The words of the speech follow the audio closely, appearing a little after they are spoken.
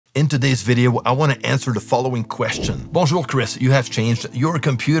In today's video, I want to answer the following question. Bonjour Chris, you have changed your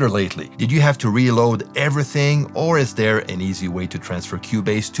computer lately. Did you have to reload everything, or is there an easy way to transfer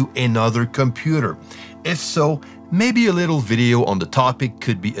Cubase to another computer? If so, maybe a little video on the topic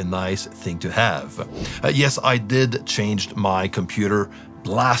could be a nice thing to have. Yes, I did change my computer.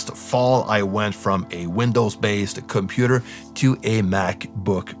 Last fall, I went from a Windows-based computer to a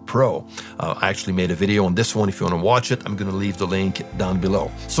MacBook Pro. I actually made a video on this one. If you want to watch it, I'm going to leave the link down below.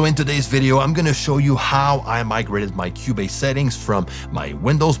 So in today's video, I'm going to show you how I migrated my Cubase settings from my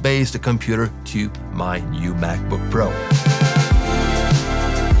Windows-based computer to my new MacBook Pro.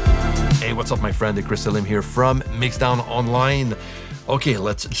 Hey, what's up, my friend? Chris Elim here from Mixdown Online. Okay,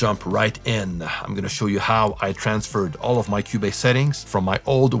 let's jump right in. I'm going to show you how I transferred all of my Cubase settings from my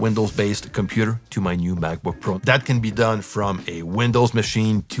old Windows-based computer to my new MacBook Pro. That can be done from a Windows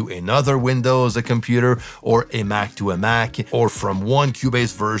machine to another Windows computer, or a Mac to a Mac, or from one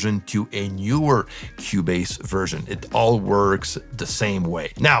Cubase version to a newer Cubase version. It all works the same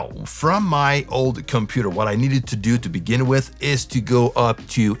way. Now, from my old computer, what I needed to do to begin with is to go up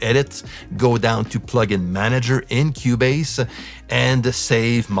to Edit, go down to Plugin Manager in Cubase, and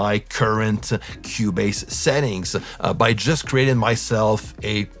save my current Cubase settings by just creating myself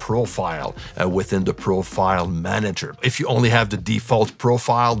a profile within the Profile Manager. If you only have the default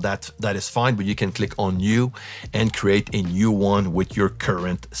profile, that is fine, but you can click on New and create a new one with your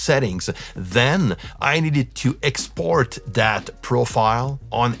current settings. Then I needed to export that profile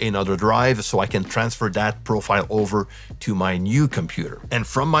on another drive so I can transfer that profile over to my new computer. And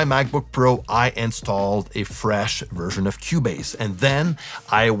from my MacBook Pro, I installed a fresh version of Cubase. And then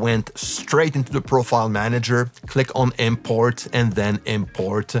I went straight into the Profile Manager, click on Import, and then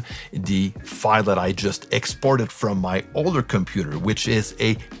import the file that I just exported from my older computer, which is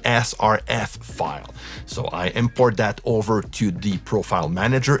a SRF file. So I import that over to the Profile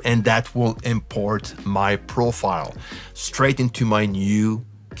Manager, and that will import my profile straight into my new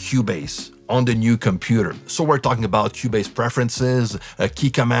Cubase on the new computer. So we're talking about Cubase preferences, key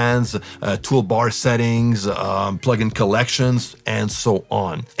commands, toolbar settings, plugin collections, and so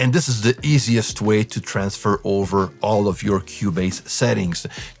on. And this is the easiest way to transfer over all of your Cubase settings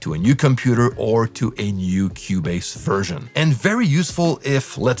to a new computer or to a new Cubase version. And very useful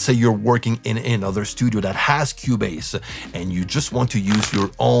if, let's say, you're working in another studio that has Cubase and you just want to use your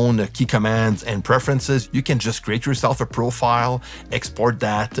own key commands and preferences. You can just create yourself a profile, export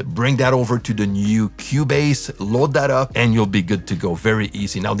that, bring that over to the new Cubase, load that up, and you'll be good to go. Very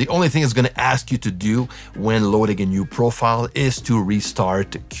easy. Now, the only thing it's going to ask you to do when loading a new profile is to restart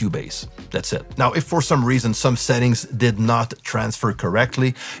Cubase. That's it. Now, if for some reason some settings did not transfer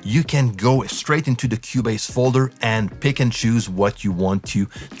correctly, you can go straight into the Cubase folder and pick and choose what you want to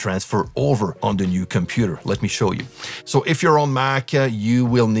transfer over on the new computer. Let me show you. So if you're on Mac, you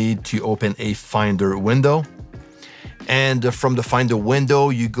will need to open a Finder window. And from the Finder window,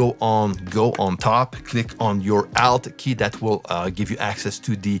 you go on top, click on your Alt key. That will give you access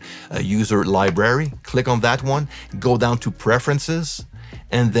to the user library. Click on that one, go down to Preferences,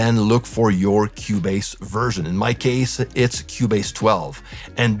 and then look for your Cubase version. In my case, it's Cubase 12.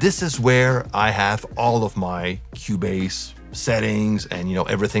 And this is where I have all of my Cubase settings and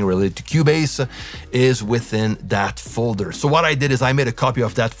everything related to Cubase is within that folder. So what I did is I made a copy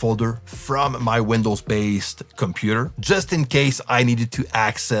of that folder from my Windows-based computer, just in case I needed to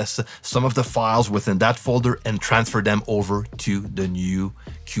access some of the files within that folder and transfer them over to the new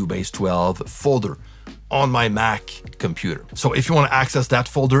Cubase 12 folder on my Mac computer. So if you want to access that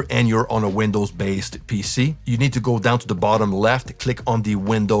folder and you're on a Windows-based PC, you need to go down to the bottom left, click on the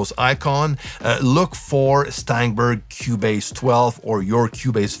Windows icon, look for Steinberg Cubase 12 or your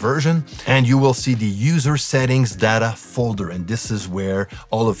Cubase version, and you will see the User Settings Data folder. And this is where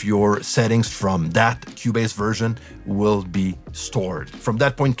all of your settings from that Cubase version will be stored. From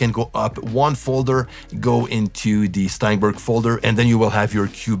that point, you can go up one folder, go into the Steinberg folder, and then you will have your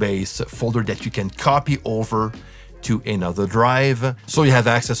Cubase folder that you can copy over to another drive. So you have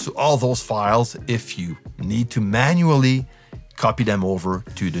access to all those files if you need to manually copy them over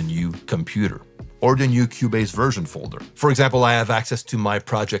to the new computer or the new Cubase version folder. For example, I have access to my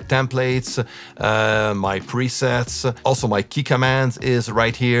project templates, my presets, also my key commands is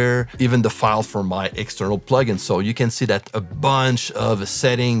right here, even the file for my external plugins. So you can see that a bunch of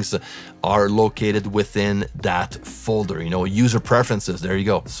settings are located within that folder. User preferences, there you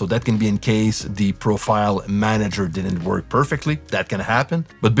go. So that can be in case the Profile Manager didn't work perfectly. That can happen.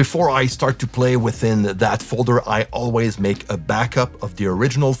 But before I start to play within that folder, I always make a backup of the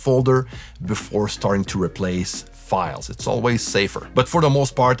original folder before starting to replace files. It's always safer. But for the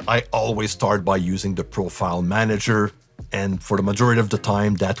most part, I always start by using the Profile Manager And for the majority of the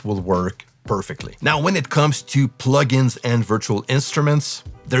time, that will work perfectly. Now, when it comes to plugins and virtual instruments,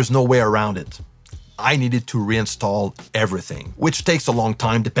 there's no way around it. I needed to reinstall everything, which takes a long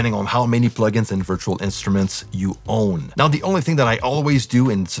time depending on how many plugins and virtual instruments you own. Now, the only thing that I always do,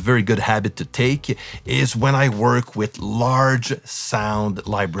 and it's a very good habit to take, is when I work with large sound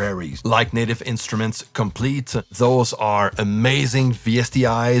libraries, like Native Instruments Complete. Those are amazing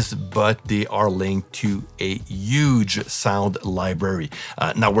VSTIs, but they are linked to a huge sound library.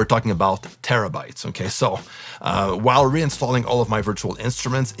 Now we're talking about terabytes, okay? So while reinstalling all of my virtual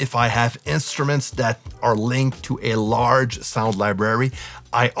instruments, if I have instruments that are linked to a large sound library,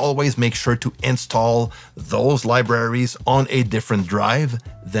 I always make sure to install those libraries on a different drive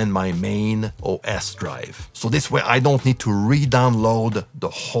than my main OS drive. So this way I don't need to re-download the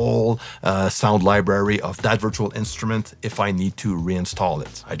whole sound library of that virtual instrument if I need to reinstall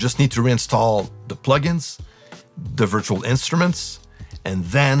it. I just need to reinstall the plugins, the virtual instruments, and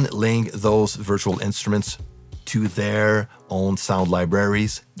then link those virtual instruments to their own sound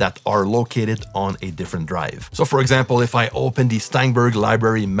libraries that are located on a different drive. So for example, if I open the Steinberg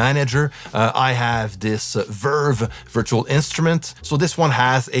Library Manager, I have this Verve virtual instrument. So this one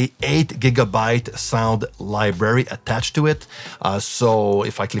has a 8 GB sound library attached to it. So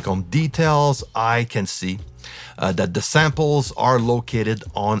if I click on details, I can see that the samples are located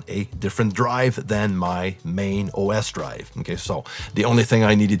on a different drive than my main OS drive. Okay, so the only thing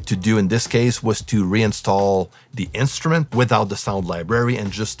I needed to do in this case was to reinstall the instrument without the sound library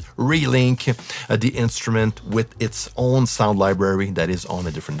and just relink the instrument with its own sound library that is on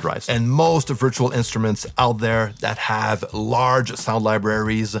a different drive. And most virtual instruments out there that have large sound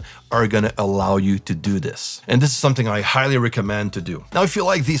libraries are going to allow you to do this. And this is something I highly recommend to do. Now, if you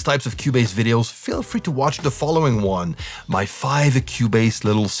like these types of Cubase videos, feel free to watch the following one, my 5 Cubase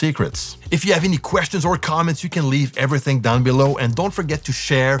little secrets. If you have any questions or comments, you can leave everything down below, and don't forget to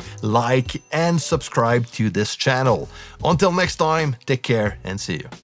share, like, and subscribe to this channel. Until next time, take care and see you.